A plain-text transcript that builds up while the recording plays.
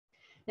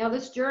Now,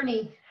 this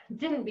journey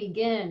didn't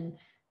begin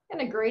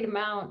in a great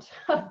amount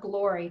of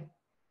glory.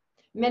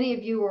 Many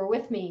of you were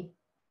with me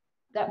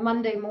that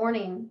Monday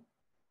morning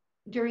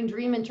during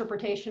dream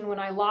interpretation when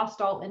I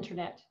lost all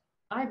internet.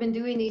 I've been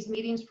doing these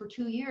meetings for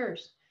 2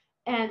 years.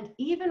 And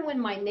even when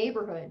my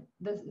neighborhood,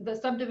 the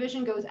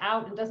subdivision goes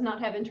out and does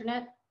not have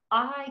internet,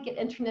 I get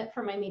internet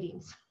for my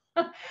meetings.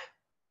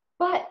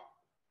 But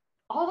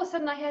all of a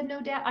sudden I had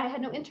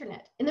no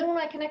internet. And then when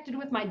I connected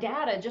with my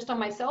data just on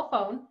my cell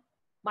phone,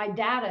 my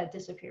data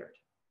disappeared.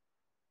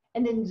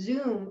 And then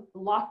Zoom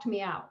locked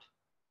me out.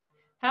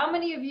 How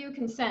many of you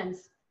can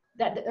sense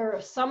that there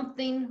is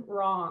something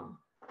wrong?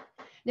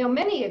 Now,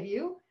 many of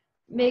you,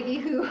 maybe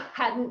who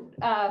hadn't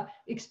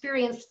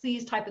experienced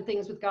these type of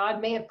things with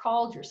God, may have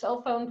called your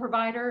cell phone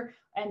provider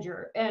and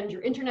your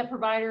internet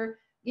provider,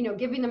 you know,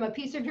 giving them a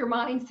piece of your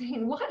mind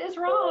saying, what is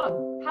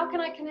wrong? How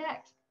can I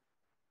connect?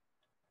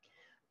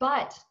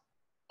 But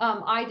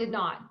I did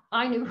not.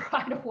 I knew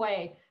right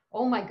away,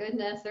 oh my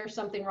goodness, there's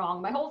something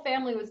wrong. My whole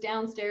family was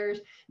downstairs.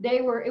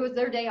 It was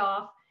their day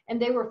off,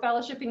 and they were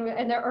fellowshipping,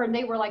 and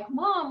they were like,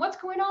 Mom, what's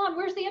going on?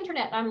 Where's the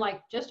internet? And I'm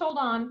like, just hold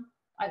on.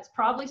 It's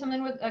probably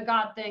something with a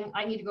God thing.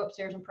 I need to go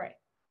upstairs and pray.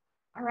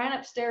 I ran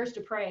upstairs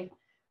to pray.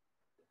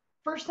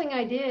 First thing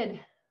I did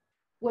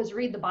was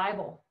read the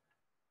Bible.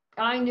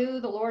 I knew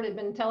the Lord had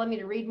been telling me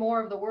to read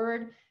more of the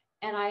Word,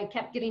 and I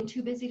kept getting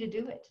too busy to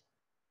do it.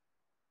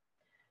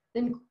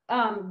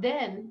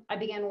 Then I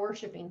began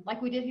worshiping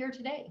like we did here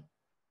today.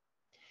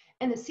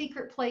 And the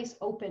secret place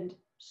opened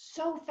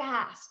so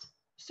fast,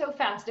 so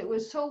fast. It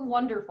was so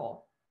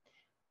wonderful.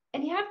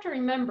 And you have to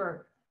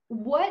remember,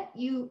 what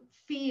you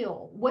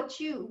feel,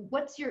 what's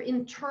your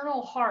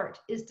internal heart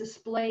is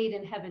displayed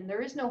in heaven.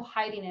 There is no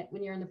hiding it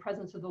when you're in the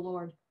presence of the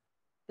Lord.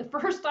 The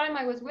first time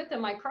I was with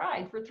him, I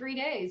cried for 3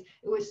 days.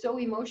 It was so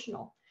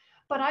emotional.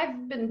 But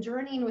I've been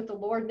journeying with the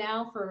Lord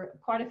now for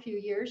quite a few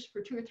years,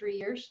 for 2 or 3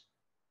 years.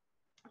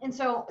 And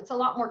so it's a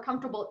lot more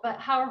comfortable. But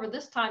however,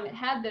 this time it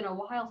had been a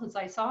while since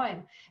I saw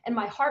him, and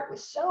my heart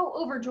was so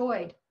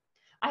overjoyed.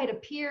 I had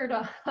appeared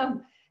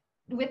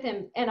with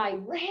him, and I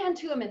ran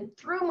to him and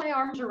threw my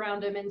arms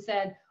around him and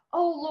said,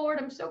 oh Lord,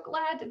 I'm so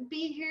glad to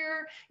be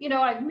here. You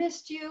know, I've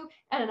missed you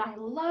and I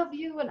love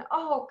you. And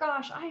oh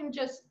gosh, I am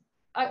just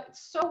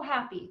so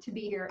happy to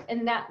be here.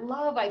 And that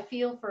love I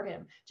feel for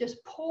him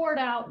just poured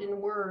out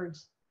in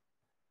words.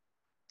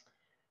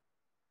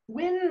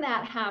 When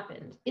that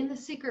happened in the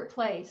secret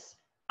place,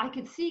 I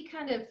could see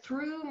kind of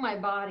through my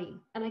body,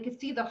 and I could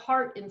see the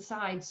heart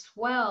inside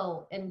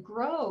swell and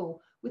grow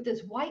with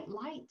this white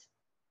light.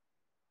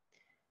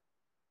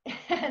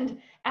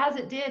 And as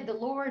it did, the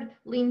Lord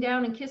leaned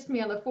down and kissed me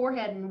on the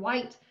forehead, and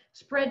white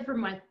spread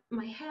from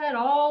my head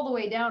all the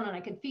way down, and I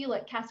could feel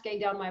it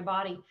cascade down my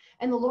body.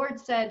 And the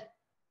Lord said,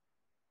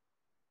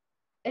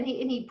 and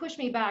he pushed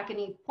me back, and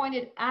he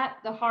pointed at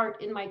the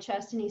heart in my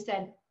chest, and he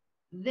said,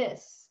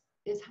 this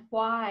is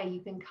why you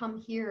can come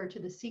here to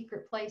the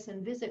secret place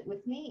and visit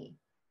with me.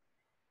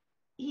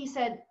 He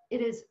said,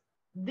 it is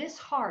this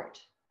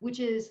heart, which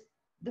is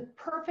the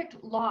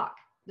perfect lock.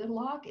 The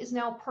lock is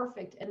now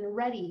perfect and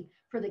ready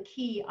for the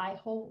key I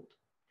hold.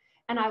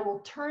 And I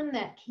will turn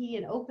that key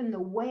and open the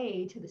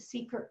way to the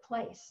secret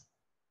place.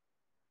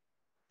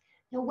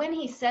 Now, when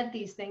he said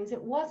these things,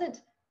 it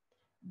wasn't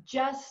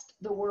just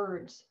the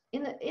words.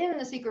 In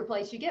the secret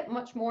place, you get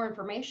much more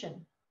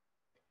information.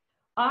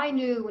 I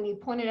knew when he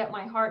pointed at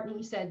my heart and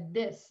he said,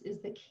 this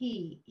is the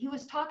key. He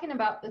was talking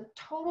about the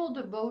total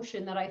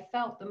devotion that I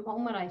felt the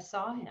moment I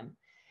saw him.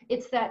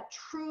 It's that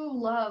true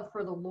love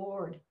for the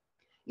Lord.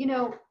 You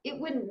know, it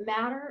wouldn't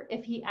matter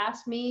if he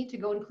asked me to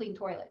go and clean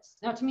toilets.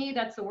 Now, to me,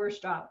 that's the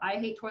worst job. I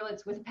hate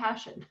toilets with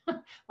passion.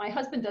 My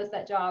husband does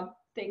that job.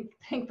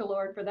 Thank the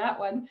Lord for that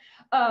one.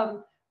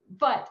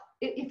 But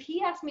if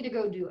he asked me to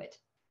go do it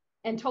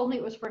and told me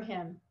it was for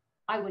him,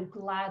 I would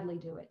gladly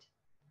do it.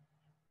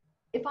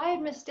 If I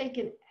had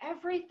mistaken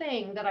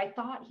everything that I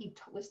thought he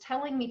was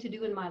telling me to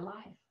do in my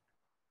life,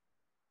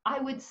 I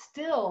would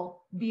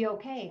still be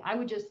okay. I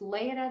would just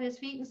lay it at his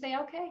feet and say,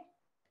 okay,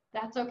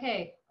 that's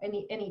okay.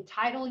 Any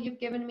title you've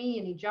given me,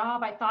 any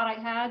job I thought I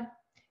had,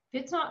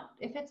 if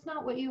it's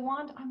not what you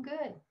want, I'm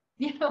good.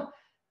 You know,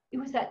 it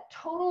was that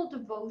total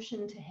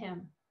devotion to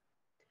him.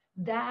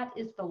 That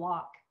is the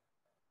lock.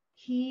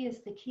 He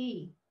is the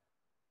key.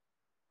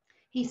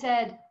 He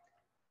said,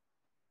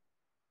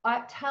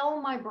 I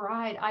tell my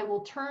bride, I will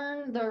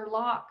turn their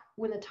lock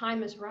when the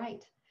time is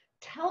right.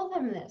 Tell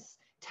them this.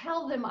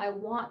 Tell them I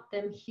want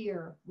them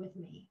here with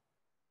me.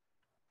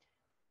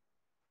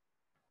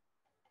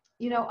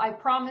 You know, I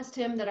promised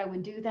him that I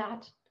would do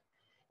that.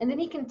 And then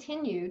he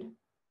continued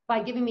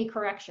by giving me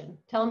correction,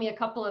 telling me a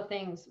couple of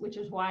things, which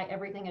is why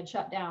everything had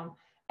shut down,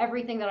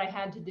 everything that I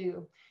had to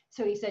do.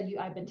 So he said,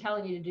 I've been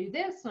telling you to do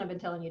this, and I've been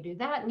telling you to do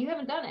that, and you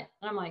haven't done it.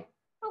 And I'm like,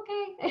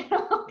 okay,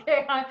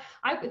 okay,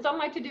 it's on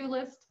my to-do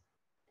list.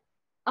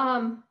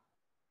 And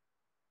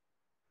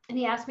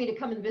he asked me to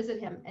come and visit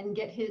him and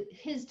get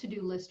his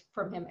to-do list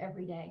from him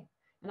every day.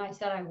 And I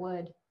said I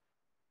would.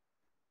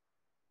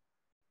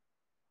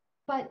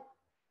 But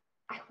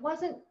I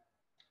wasn't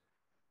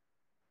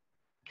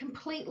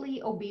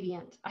completely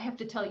obedient. I have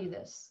to tell you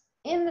this.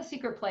 In the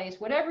secret place,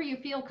 whatever you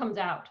feel comes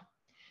out.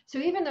 So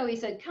even though he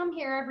said, come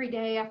here every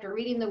day after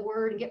reading the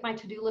word and get my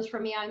to-do list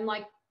from me, I'm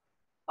like,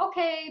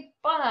 okay,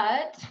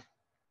 but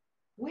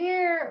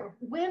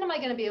when am I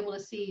going to be able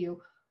to see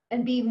you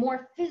and be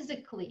more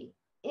physically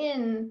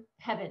in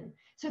heaven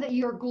so that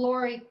your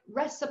glory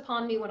rests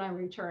upon me when I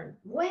return?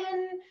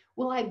 When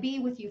will I be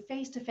with you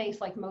face to face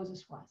like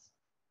Moses was?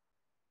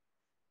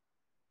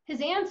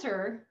 His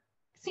answer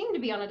seemed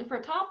to be on a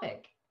different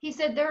topic. He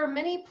said, there are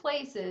many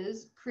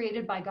places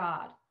created by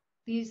God.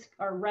 These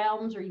are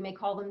realms, or you may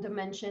call them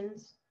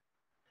dimensions.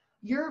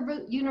 Your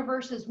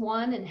universe is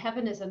one and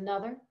heaven is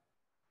another.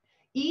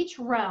 Each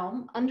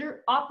realm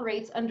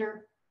operates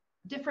under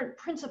different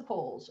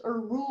principles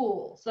or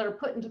rules that are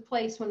put into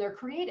place when they're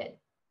created.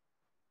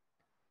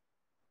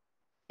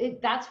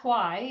 That's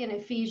why in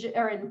Ephesians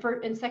or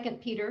in 2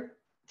 Peter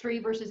 3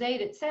 verses 8,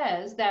 it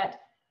says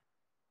that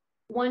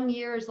 1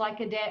 year is like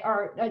a day,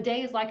 or a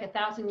day is like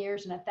 1,000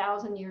 years, and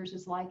 1,000 years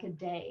is like a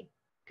day,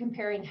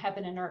 comparing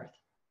heaven and earth.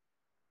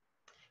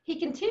 He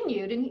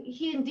continued, and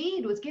he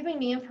indeed was giving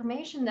me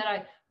information that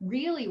I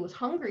really was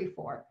hungry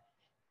for.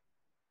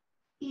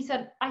 He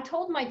said, I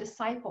told my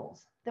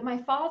disciples that my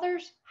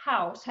Father's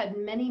house had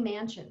many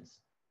mansions.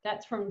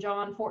 That's from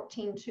John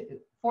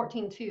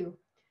 14:2.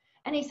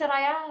 And he said,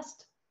 I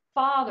asked,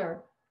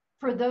 Father,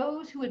 for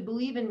those who would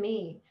believe in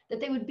me, that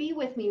they would be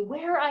with me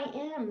where I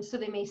am, so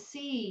they may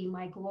see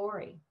my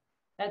glory.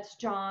 That's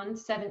John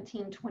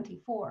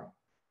 17:24.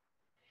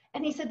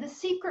 And he said, the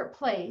secret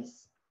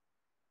place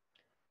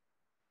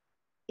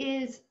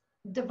is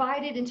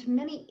divided into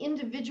many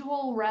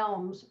individual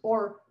realms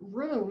or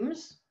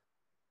rooms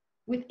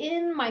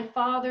within my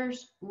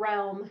Father's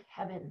realm,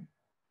 heaven.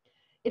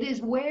 It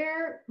is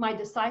where my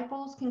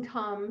disciples can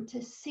come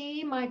to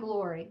see my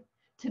glory,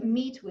 to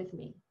meet with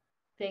me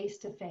face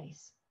to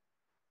face.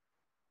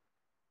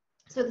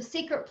 So the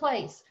secret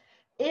place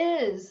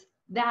is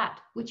that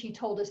which he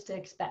told us to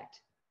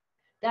expect.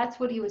 That's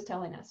what he was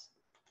telling us.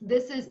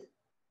 This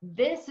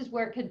is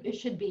where it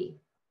should be.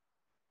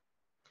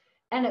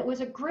 And it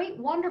was a great,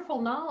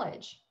 wonderful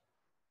knowledge.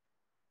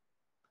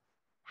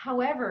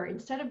 However,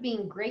 instead of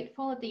being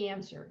grateful at the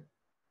answer,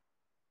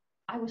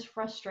 I was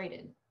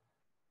frustrated.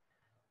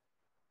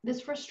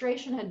 This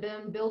frustration had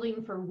been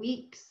building for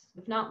weeks,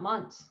 if not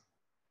months.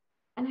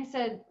 And I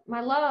said,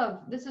 my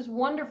love, this is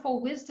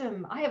wonderful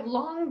wisdom. I have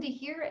longed to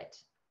hear it.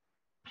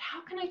 But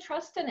how can I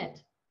trust in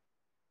it?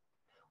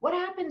 What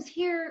happens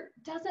here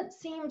doesn't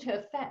seem to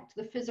affect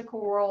the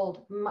physical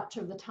world much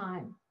of the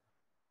time.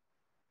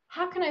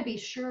 How can I be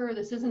sure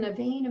this isn't a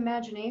vain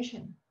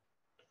imagination?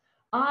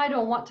 I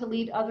don't want to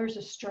lead others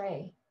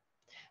astray.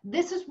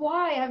 This is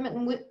why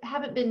I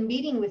haven't been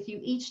meeting with you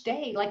each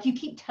day like you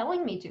keep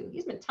telling me to.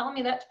 He's been telling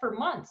me that for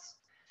months.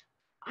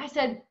 I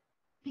said,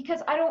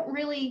 because I don't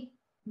really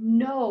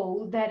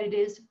know that it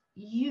is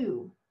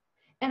you.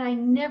 And I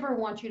never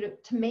want you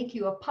to make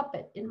you a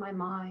puppet in my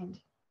mind.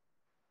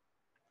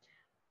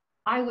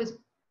 I was,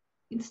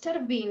 instead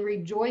of being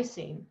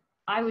rejoicing,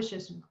 I was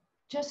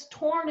just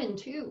torn in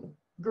two,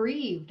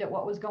 grieved at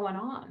what was going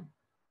on.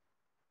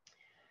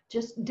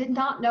 Just did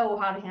not know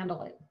how to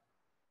handle it.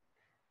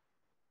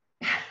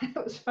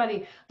 It was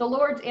funny. The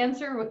Lord's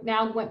answer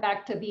now went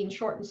back to being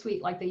short and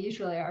sweet like they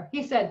usually are.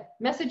 He said,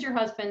 message your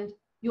husband,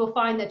 you'll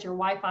find that your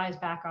Wi-Fi is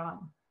back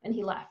on. And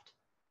he left.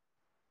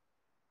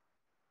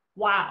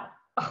 Wow.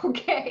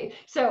 Okay.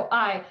 So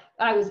I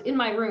was in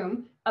my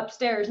room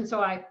upstairs, and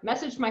so I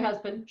messaged my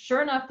husband.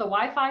 Sure enough, the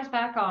Wi-Fi is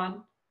back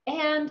on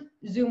and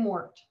Zoom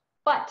worked.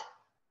 But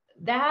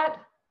that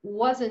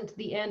wasn't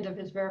the end of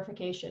his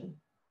verification.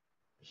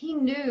 He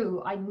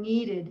knew I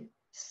needed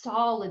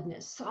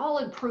solidness,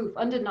 solid proof,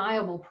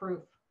 undeniable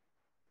proof.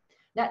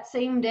 That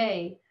same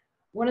day,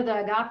 one of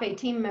the Agape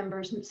team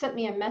members sent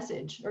me a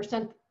message, or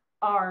sent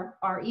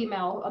our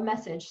email a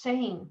message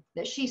saying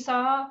that she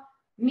saw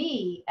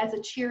me as a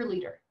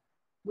cheerleader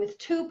with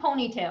 2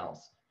 ponytails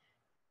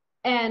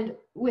and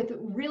with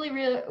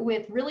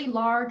really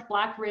large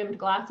black rimmed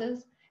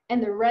glasses,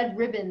 and the red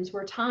ribbons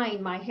were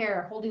tying my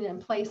hair, holding it in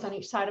place on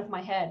each side of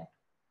my head.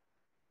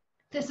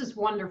 This is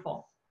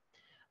wonderful.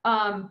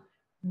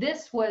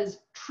 This was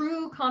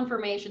true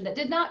confirmation that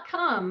did not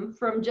come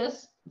from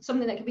just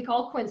something that could be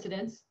called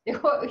coincidence.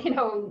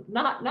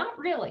 Not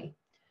really.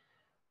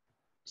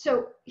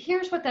 So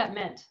here's what that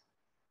meant.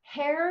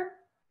 Hair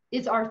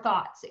is our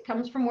thoughts. It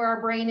comes from where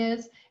our brain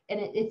is, and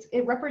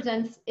it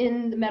represents,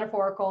 in the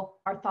metaphorical,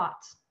 our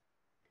thoughts.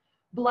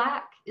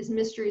 Black is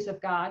mysteries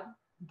of God.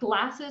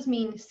 Glasses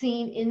mean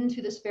seeing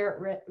into the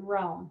spirit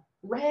realm.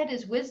 Red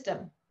is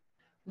wisdom.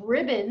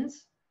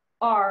 Ribbons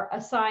are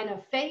a sign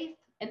of faith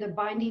and a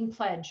binding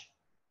pledge.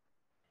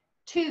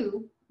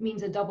 2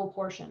 means a double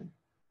portion.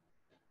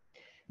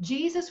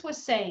 Jesus was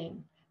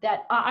saying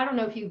that, I don't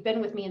know if you've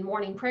been with me in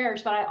morning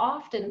prayers, but I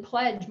often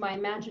pledge my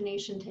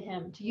imagination to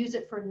him, to use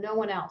it for no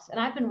one else. And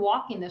I've been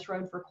walking this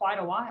road for quite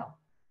a while.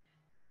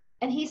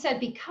 And he said,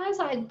 because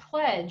I had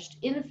pledged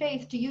in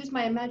faith to use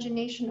my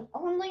imagination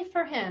only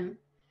for him,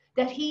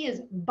 that he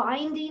is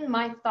binding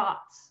my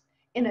thoughts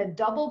in a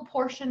double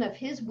portion of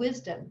his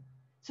wisdom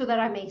so that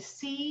I may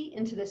see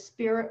into the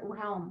spirit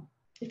realm.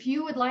 If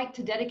you would like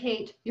to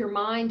dedicate your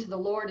mind to the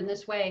Lord in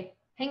this way,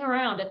 hang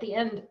around. At the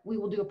end, we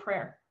will do a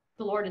prayer.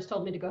 The Lord has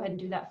told me to go ahead and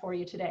do that for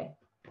you today.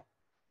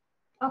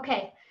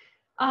 Okay,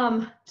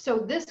 so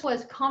this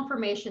was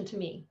confirmation to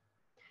me.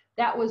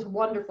 That was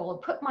wonderful.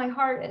 It put my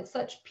heart at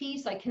such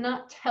peace. I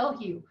cannot tell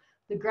you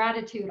the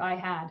gratitude I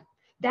had.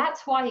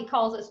 That's why he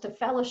calls us to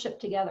fellowship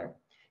together.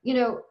 You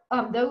know,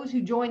 those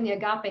who join the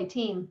Agape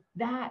team,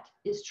 that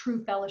is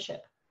true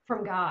fellowship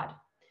from God.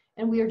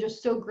 And we are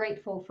just so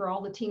grateful for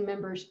all the team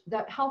members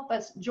that help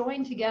us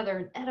join together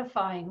in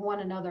edifying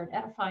one another and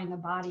edifying the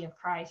body of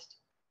Christ.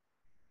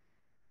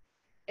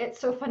 It's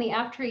so funny.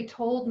 After he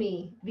told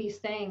me these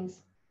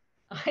things,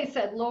 I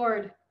said,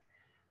 Lord,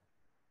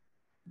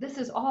 this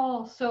is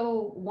all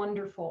so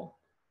wonderful.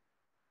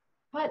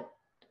 But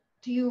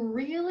do you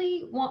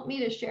really want me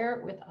to share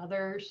it with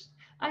others?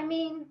 I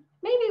mean,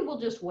 maybe we'll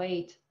just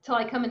wait till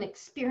I come and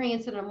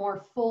experience it in a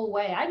more full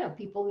way. I know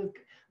people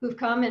who've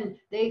come and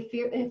they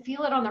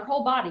feel it on their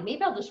whole body.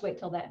 Maybe I'll just wait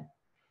till then.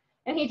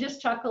 And he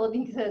just chuckled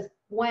and he says,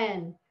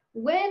 when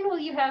will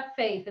you have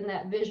faith in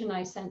that vision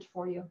I sent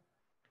for you?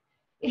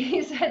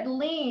 He said,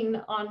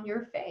 lean on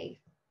your faith.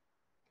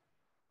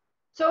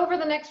 So over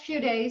the next few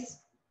days,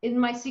 in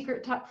my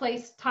secret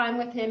place time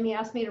with him, he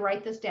asked me to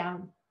write this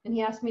down and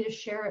he asked me to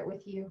share it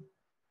with you.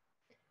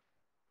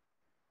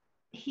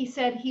 He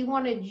said he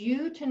wanted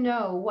you to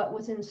know what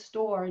was in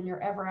store in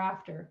your ever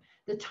after.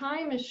 The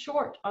time is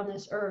short on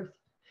this earth,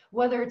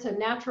 whether it's a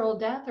natural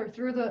death or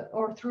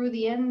through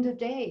the end of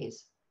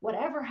days.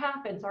 Whatever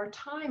happens, our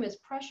time is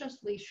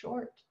preciously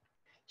short.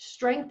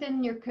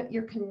 Strengthen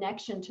your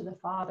connection to the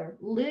Father.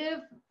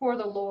 Live for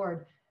the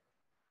Lord.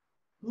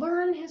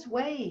 Learn his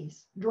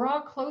ways.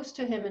 Draw close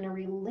to him in a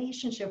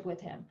relationship with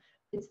him.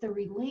 It's the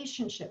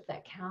relationship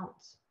that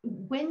counts.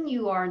 When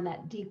you are in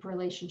that deep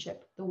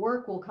relationship, the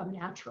work will come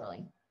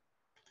naturally.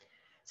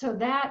 So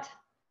that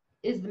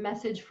is the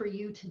message for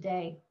you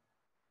today.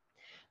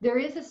 There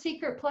is a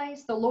secret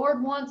place. The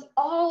Lord wants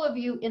all of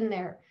you in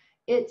there.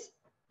 It's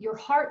your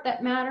heart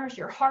that matters,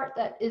 your heart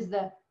that is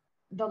the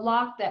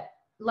lock that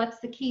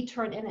lets the key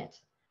turn in it.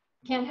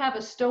 You can't have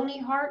a stony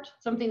heart,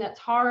 something that's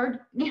hard,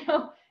 you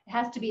know. It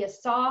has to be a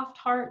soft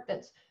heart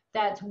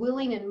that's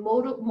willing and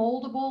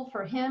moldable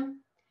for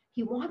him.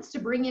 He wants to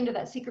bring you into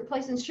that secret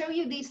place and show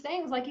you these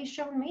things like he's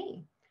shown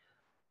me.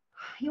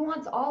 He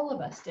wants all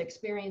of us to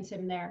experience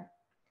him there.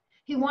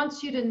 He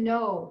wants you to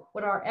know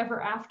what our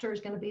ever after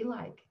is going to be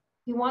like.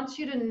 He wants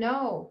you to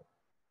know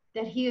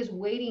that he is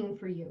waiting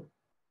for you.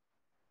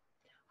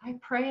 I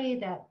pray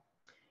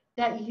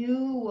that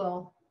you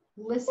will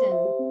listen,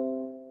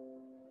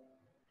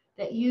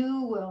 that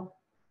you will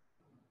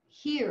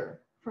hear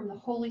from the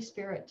Holy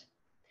Spirit,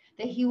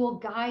 that he will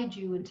guide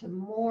you into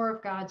more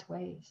of God's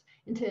ways,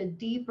 into a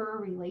deeper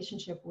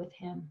relationship with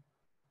him.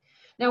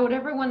 Now, would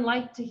everyone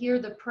like to hear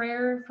the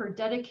prayer for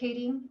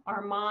dedicating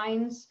our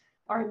minds,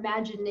 our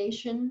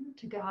imagination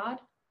to God?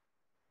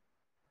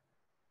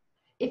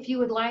 If you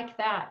would like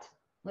that,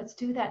 let's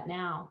do that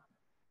now.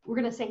 We're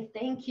going to say,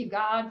 thank you,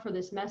 God, for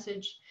this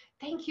message.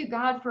 Thank you,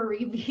 God, for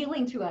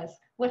revealing to us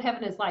what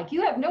heaven is like.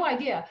 You have no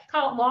idea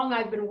how long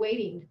I've been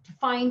waiting to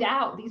find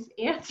out these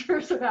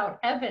answers about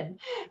heaven.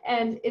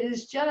 And it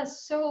is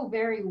just so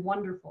very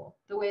wonderful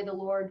the way the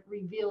Lord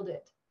revealed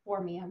it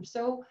for me. I'm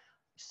so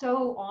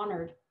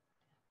honored.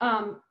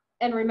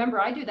 And remember,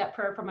 I do that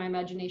prayer from my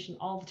imagination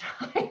all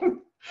the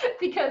time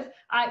because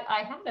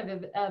I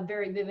had a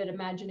very vivid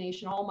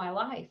imagination all my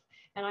life.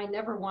 And I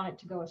never want it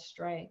to go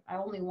astray. I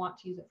only want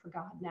to use it for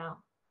God now.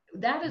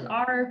 That is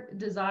our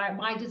desire,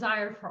 my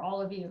desire for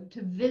all of you,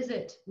 to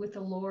visit with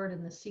the Lord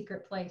in the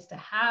secret place, to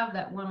have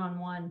that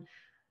one-on-one,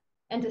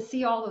 and to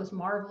see all those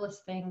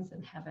marvelous things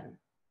in heaven.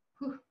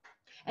 Whew.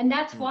 And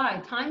that's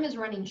why time is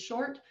running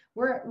short.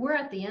 We're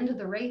at the end of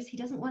the race. He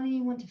doesn't want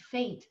anyone to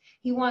faint.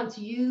 He wants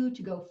you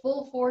to go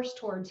full force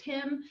towards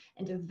him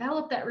and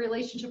develop that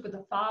relationship with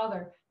the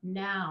Father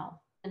now.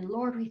 And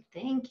Lord, we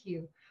thank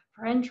you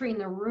for entering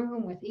the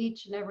room with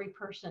each and every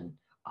person.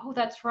 Oh,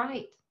 that's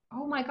right.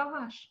 Oh my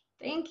gosh.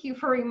 Thank you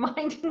for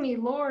reminding me,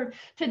 Lord.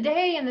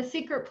 Today in the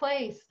secret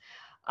place,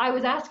 I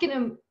was asking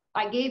him,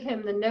 I gave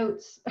him the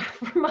notes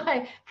for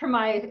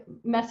my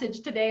message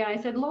today. And I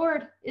said,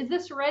 Lord, is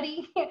this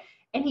ready?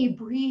 And he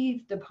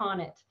breathed upon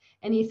it.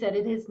 And he said,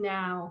 it is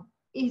now.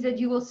 He said,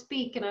 you will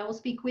speak and I will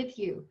speak with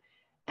you.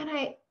 And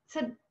I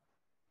said,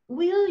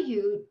 will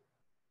you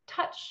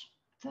touch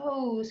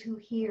those who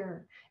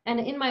hear? And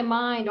in my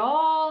mind,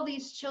 all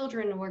these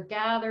children were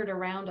gathered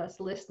around us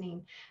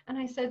listening. And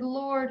I said,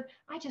 Lord,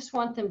 I just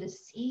want them to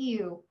see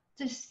you,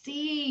 to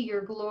see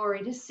your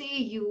glory, to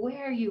see you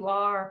where you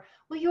are.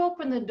 Will you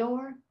open the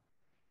door?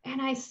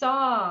 And I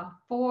saw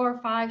 4,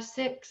 5,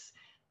 6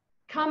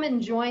 come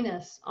and join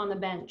us on the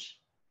bench.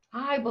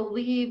 I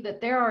believe that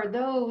there are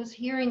those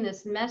hearing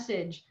this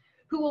message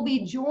who will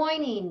be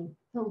joining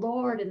the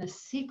Lord in the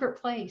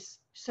secret place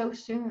so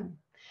soon.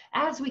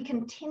 As we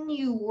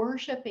continue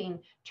worshiping,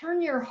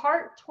 turn your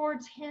heart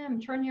towards him,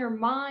 turn your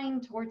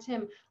mind towards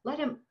him. Let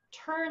him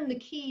turn the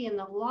key in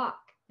the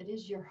lock that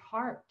is your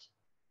heart.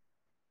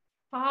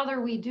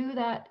 Father, we do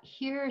that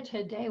here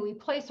today. We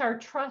place our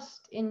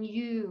trust in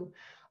you.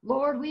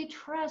 Lord, we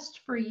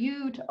trust for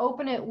you to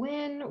open it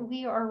when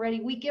we are ready.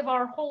 We give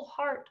our whole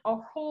heart,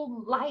 our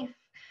whole life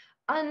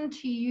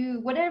unto you.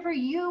 Whatever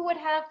you would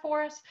have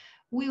for us,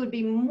 we would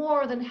be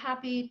more than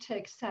happy to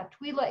accept.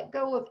 We let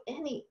go of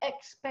any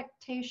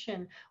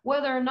expectation,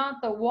 whether or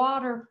not the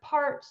water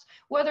parts,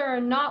 whether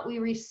or not we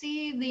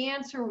receive the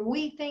answer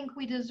we think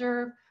we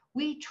deserve.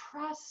 We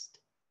trust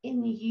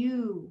in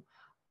you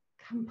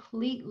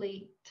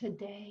completely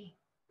today.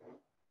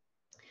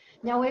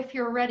 Now, if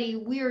you're ready,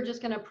 we are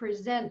just going to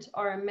present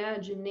our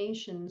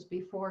imaginations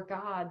before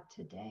God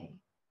today.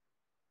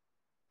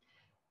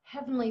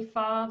 Heavenly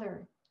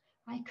Father,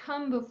 I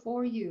come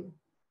before you,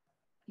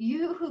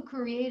 you who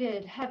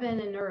created heaven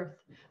and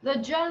earth, the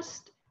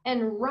just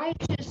and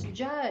righteous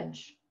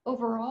judge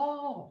over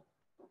all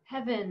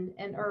heaven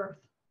and earth.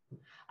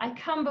 I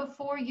come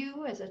before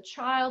you as a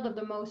child of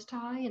the Most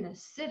High and a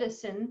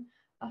citizen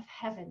of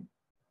heaven.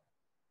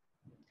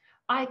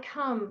 I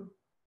come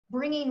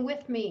bringing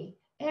with me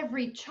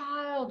every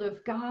child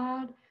of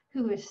God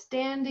who is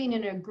standing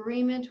in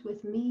agreement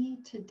with me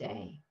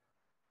today.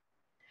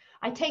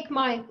 I take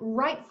my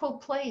rightful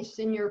place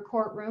in your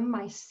courtroom,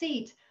 my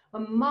seat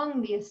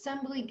among the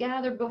assembly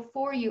gathered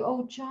before you,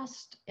 O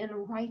just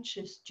and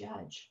righteous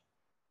judge.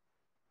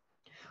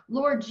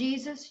 Lord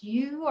Jesus,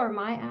 you are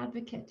my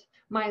advocate,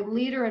 my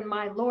leader and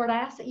my Lord. I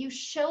ask that you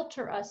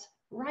shelter us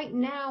right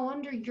now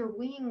under your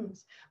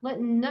wings. Let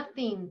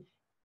nothing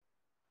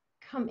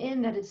come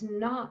in that is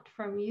not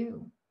from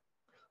you.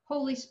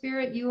 Holy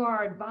Spirit, you are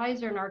our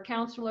advisor and our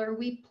counselor.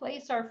 We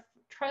place our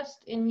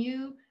trust in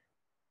you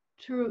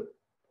to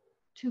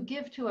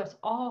give to us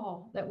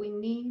all that we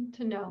need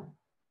to know.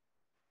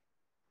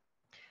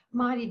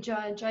 Mighty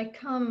Judge, I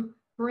come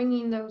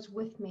bringing those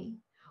with me,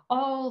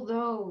 all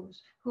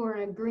those who are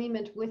in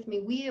agreement with me.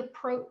 We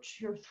approach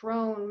your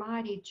throne,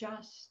 mighty,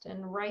 just,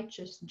 and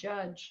righteous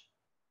Judge.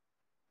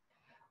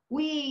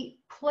 We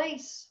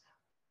place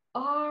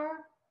our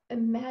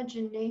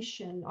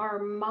imagination, our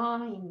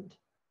mind,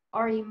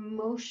 our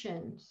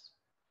emotions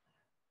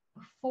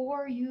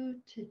before you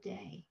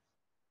today.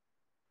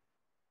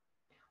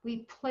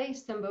 We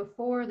place them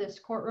before this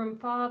courtroom.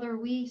 Father,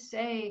 we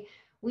say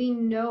we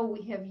know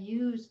we have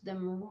used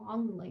them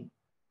wrongly.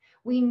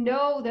 We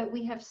know that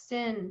we have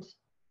sinned.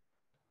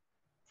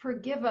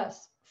 Forgive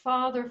us,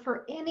 Father,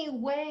 for any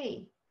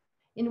way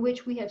in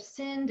which we have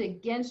sinned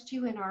against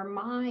you in our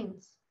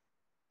minds,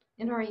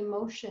 in our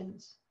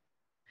emotions.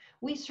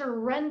 We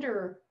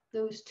surrender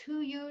those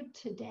to you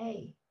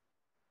today.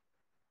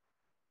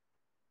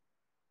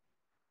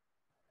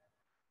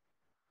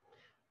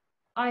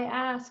 I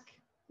ask,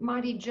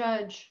 mighty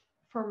Judge,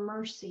 for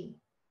mercy.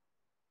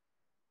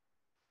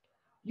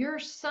 Your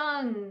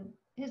Son,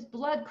 his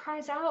blood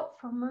cries out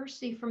for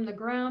mercy from the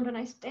ground, and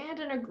I stand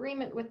in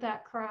agreement with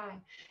that cry.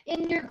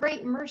 In your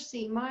great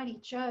mercy, mighty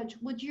Judge,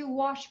 would you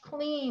wash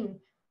clean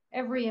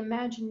every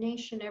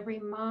imagination, every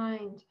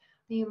mind,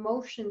 the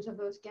emotions of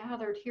those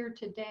gathered here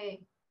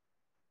today.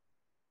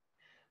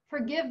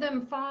 Forgive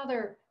them,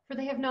 Father, for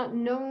they have not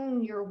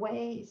known your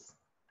ways.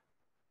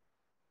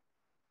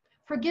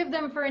 Forgive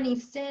them for any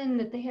sin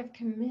that they have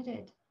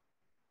committed.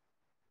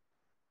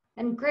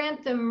 And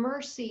grant them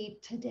mercy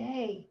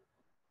today.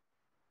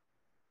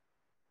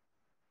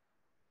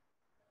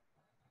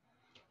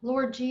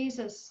 Lord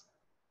Jesus,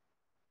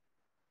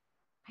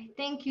 I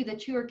thank you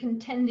that you are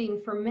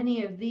contending for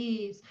many of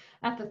these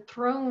at the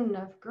throne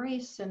of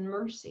grace and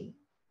mercy.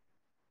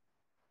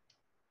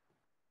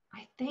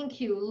 I thank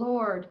you,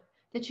 Lord,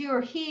 that you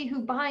are he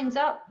who binds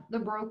up the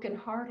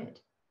brokenhearted.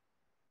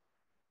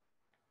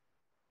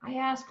 I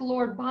ask,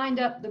 Lord, bind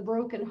up the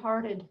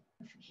brokenhearted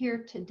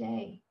here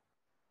today.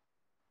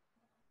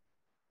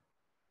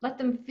 Let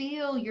them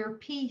feel your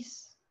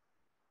peace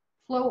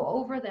flow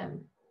over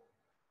them.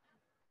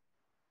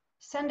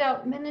 Send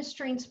out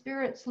ministering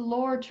spirits,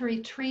 Lord, to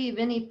retrieve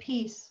any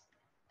peace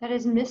that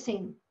is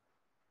missing.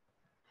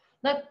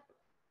 Let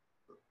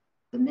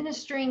the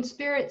ministering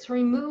spirits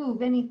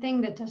remove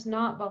anything that does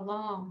not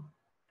belong.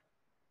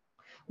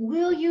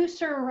 Will you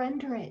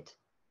surrender it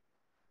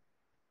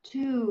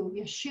to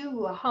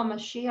Yeshua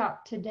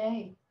HaMashiach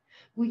today?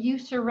 Will you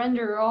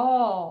surrender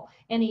all,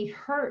 any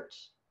hurt,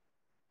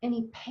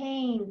 any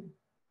pain,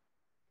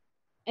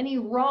 any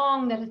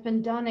wrong that has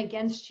been done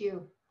against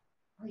you?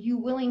 Are you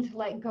willing to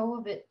let go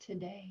of it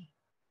today?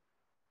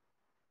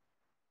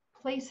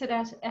 Place it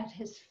at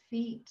his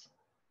feet.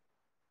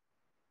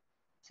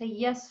 Say,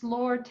 yes,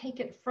 Lord, take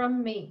it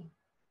from me.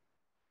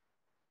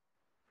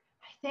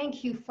 I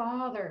thank you,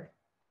 Father.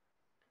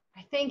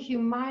 I thank you,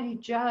 mighty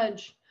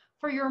Judge,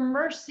 for your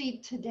mercy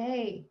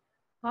today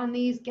on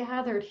these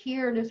gathered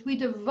here, and as we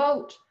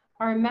devote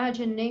our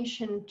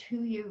imagination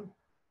to you.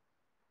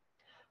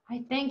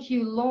 I thank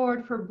you,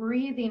 Lord, for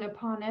breathing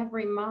upon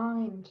every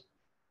mind,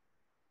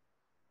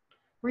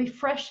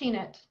 refreshing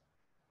it,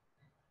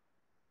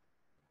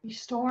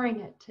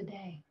 restoring it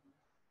today.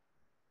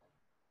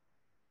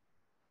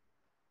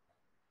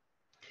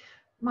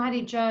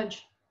 Mighty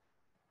Judge,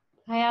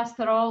 I ask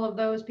that all of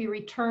those be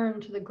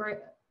returned to the great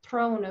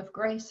throne of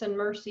grace and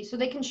mercy so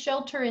they can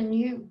shelter in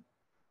you.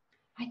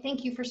 I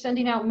thank you for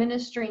sending out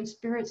ministering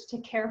spirits to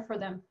care for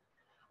them.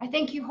 I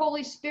thank you,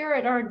 Holy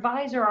Spirit, our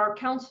advisor, our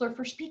counselor,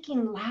 for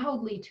speaking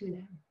loudly to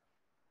them.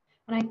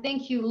 And I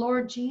thank you,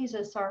 Lord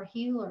Jesus, our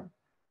healer.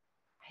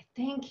 I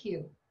thank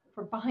you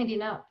for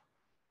binding up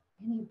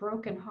any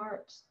broken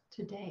hearts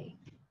today.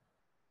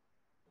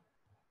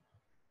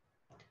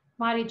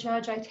 Mighty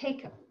Judge, I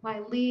take my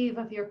leave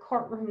of your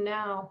courtroom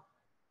now.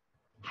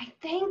 I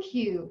thank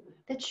you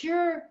that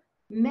your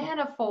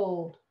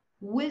manifold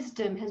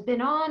wisdom has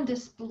been on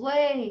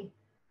display.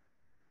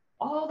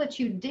 All that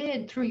you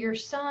did through your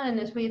Son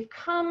as we have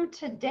come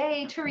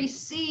today to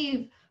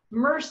receive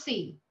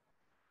mercy,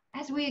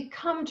 as we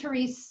come to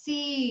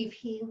receive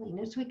healing,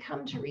 as we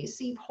come to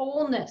receive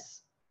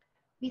wholeness.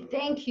 We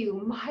thank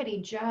you,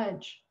 Mighty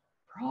Judge,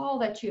 for all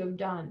that you have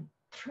done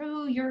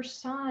through your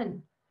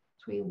Son,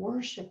 as we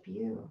worship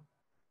you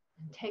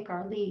and take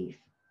our leave.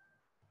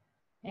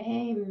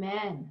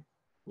 Amen.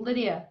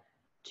 Lydia,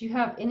 do you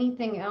have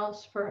anything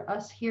else for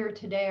us here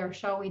today, or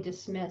shall we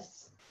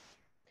dismiss?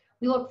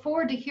 We look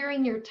forward to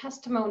hearing your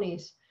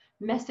testimonies.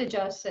 Message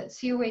us at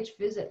COH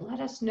Visit. Let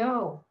us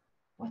know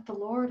what the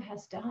Lord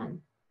has done.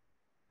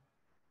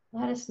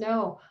 Let us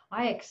know.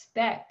 I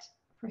expect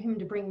for him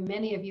to bring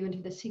many of you into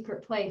the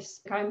secret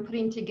place. I'm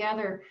putting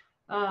together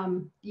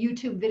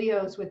YouTube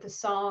videos with the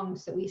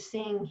songs that we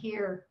sing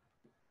here.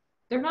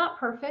 They're not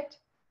perfect,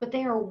 but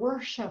they are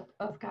worship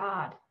of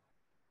God.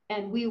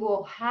 And we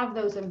will have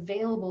those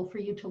available for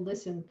you to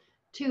listen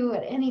to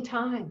at any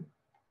time.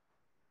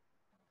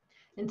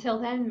 Until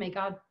then, may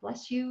God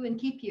bless you and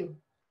keep you.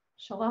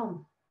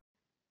 Shalom.